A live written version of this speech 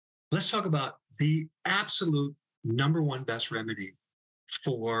Let's talk about the absolute number one best remedy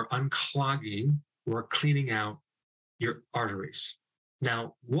for unclogging or cleaning out your arteries.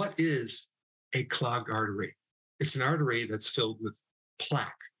 Now, what is a clogged artery? It's an artery that's filled with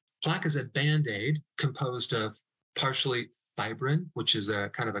plaque. Plaque is a band-aid composed of partially fibrin, which is a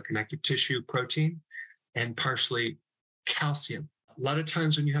kind of a connective tissue protein, and partially calcium. A lot of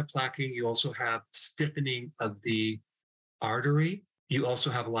times when you have plaquing, you also have stiffening of the artery. You also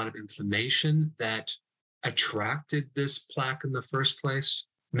have a lot of inflammation that attracted this plaque in the first place.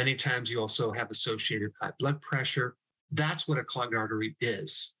 Many times you also have associated high blood pressure. That's what a clogged artery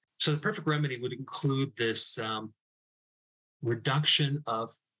is. So the perfect remedy would include this reduction of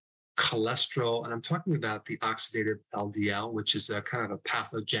cholesterol. And I'm talking about the oxidative LDL, which is a kind of a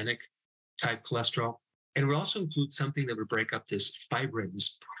pathogenic type cholesterol. And it would also include something that would break up this fibrin,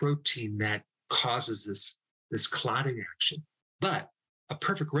 this protein that causes this clotting action. But a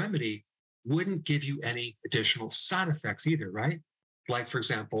perfect remedy wouldn't give you any additional side effects either, right? Like, for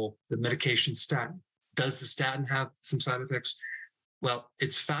example, the medication statin. Does the statin have some side effects? Well,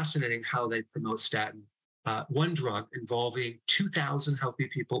 it's fascinating how they promote statin. One drug involving 2,000 healthy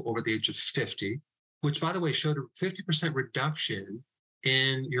people over the age of 50, which, by the way, showed a 50% reduction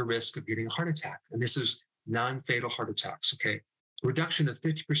in your risk of getting a heart attack. And this is non-fatal heart attacks, okay? Reduction of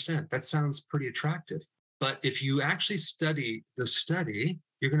 50%, that sounds pretty attractive. But if you actually study the study,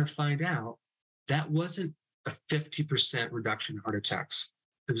 you're going to find out that wasn't a 50% reduction in heart attacks.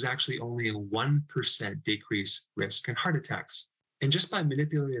 It was actually only a 1% decrease risk in heart attacks. And just by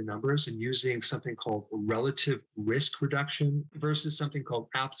manipulating the numbers and using something called relative risk reduction versus something called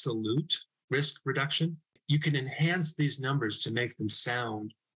absolute risk reduction, you can enhance these numbers to make them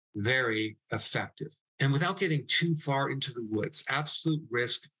sound very effective. And without getting too far into the woods, absolute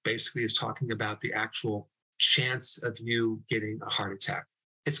risk basically is talking about the actual chance of you getting a heart attack.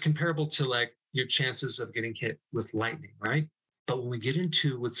 It's comparable to like your chances of getting hit with lightning, right? But when we get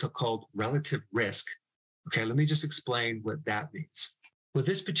into what's called relative risk, okay, let me just explain what that means. With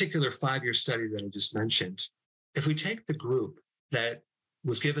this particular 5-year study that I just mentioned, if we take the group that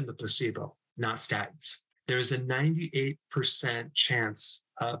was given the placebo, not statins, there is a 98% chance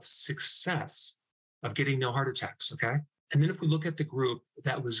of success of getting no heart attacks, okay? And then if we look at the group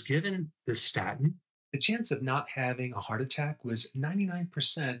that was given the statin, The chance of not having a heart attack was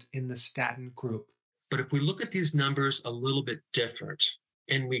 99% in the statin group. but if we look at these numbers a little bit different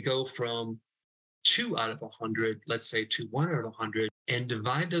and we go from 2 out of 100, let's say, to 1 out of 100, and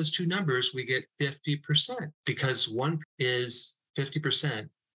divide those two numbers, we get 50% because 1 is 50%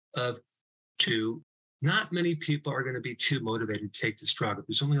 of 2. Not many people are going to be too motivated to take this drug.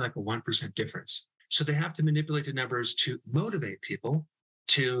 There's only like a 1% difference. So they have to manipulate the numbers to motivate people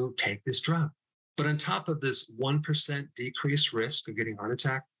to take this drug. But on top of this 1% decreased risk of getting a heart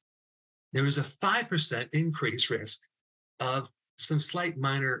attack, there is a 5% increased risk of some slight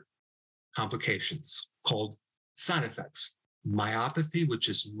minor complications called side effects. Myopathy, which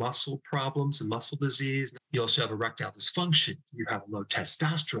is muscle problems and muscle disease. You also have erectile dysfunction. You have low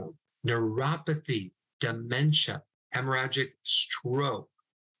testosterone, neuropathy, dementia, hemorrhagic stroke.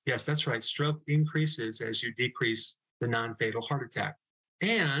 Yes, that's right. Stroke increases as you decrease the non-fatal heart attack,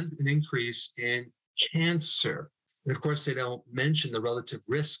 and an increase in cancer. And of course, they don't mention the relative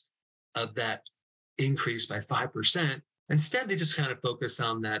risk of that increase by 5%. Instead, they just kind of focus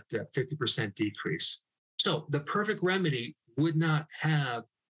on that 50% decrease. So the perfect remedy would not have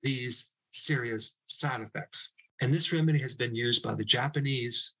these serious side effects. And this remedy has been used by the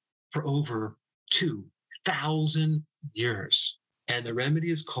Japanese for over 2,000 years. And the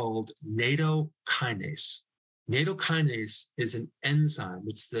remedy is called nattokinase. Nattokinase is an enzyme.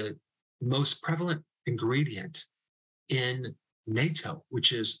 It's the most prevalent ingredient in natto,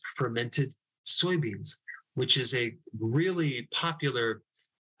 which is fermented soybeans, which is a really popular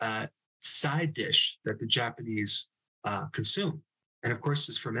side dish that the Japanese consume. And of course,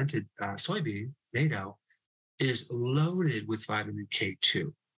 this fermented soybean, natto, is loaded with vitamin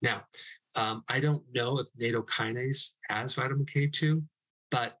K2. Now, I don't know if nattokinase has vitamin K2,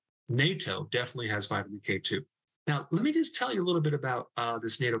 but natto definitely has vitamin K2. Now, let me just tell you a little bit about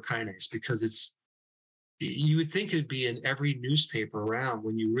this nattokinase, because you would think it'd be in every newspaper around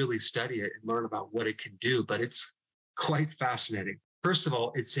when you really study it and learn about what it can do, but it's quite fascinating. First of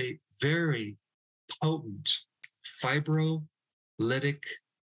all, it's a very potent fibrolytic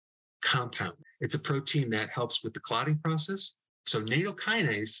compound. It's a protein that helps with the clotting process. So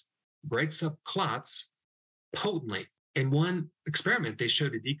nattokinase breaks up clots potently. In one experiment, they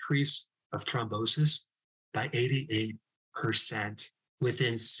showed a decrease of thrombosis by 88%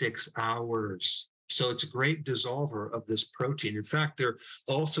 within 6 hours. So it's a great dissolver of this protein. In fact, they're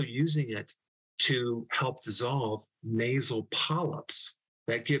also using it to help dissolve nasal polyps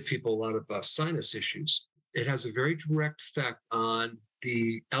that give people a lot of sinus issues. It has a very direct effect on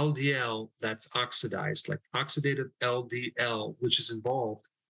the LDL that's oxidized, like oxidative LDL, which is involved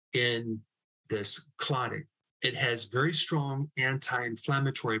in this clotting. It has very strong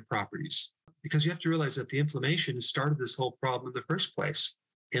anti-inflammatory properties because you have to realize that the inflammation started this whole problem in the first place.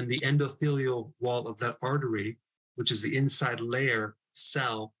 And the endothelial wall of that artery, which is the inside layer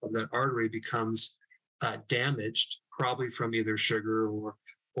cell of that artery, becomes damaged, probably from either sugar or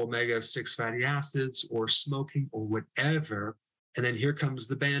omega-6 fatty acids or smoking or whatever. And then here comes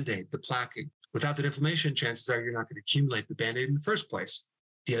the Band-Aid, the plaquing. Without that inflammation, chances are you're not going to accumulate the Band-Aid in the first place.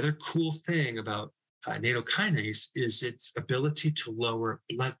 The other cool thing about nattokinase is its ability to lower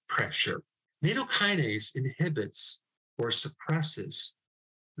blood pressure. Nattokinase inhibits or suppresses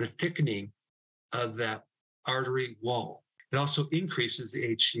the thickening of that artery wall. It also increases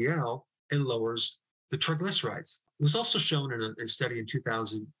the HDL and lowers the triglycerides. It was also shown in a study in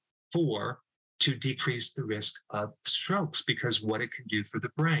 2004 to decrease the risk of strokes because what it can do for the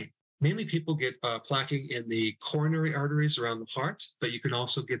brain. Mainly people get plaquing in the coronary arteries around the heart, but you can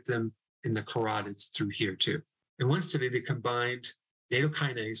also get them in the carotids through here too. In one study, they combined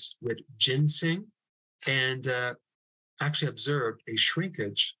nattokinase with ginseng and actually observed a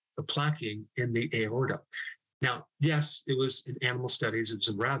shrinkage of plaquing in the aorta. Now, yes, it was in animal studies, it was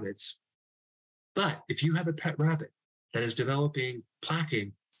in rabbits, but if you have a pet rabbit that is developing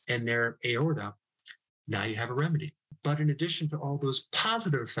plaquing in their aorta, now you have a remedy. But in addition to all those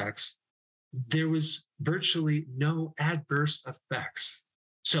positive effects, there was virtually no adverse effects.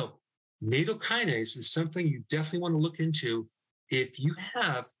 So nattokinase is something you definitely want to look into if you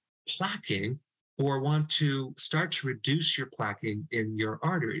have plaquing or want to start to reduce your plaquing in your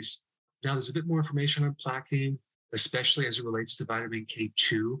arteries. Now, there's a bit more information on plaquing, especially as it relates to vitamin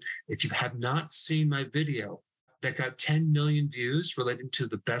K2. If you have not seen my video that got 10 million views relating to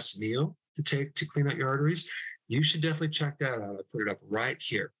the best meal to take to clean out your arteries, you should definitely check that out. I put it up right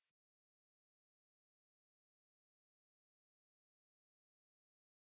here.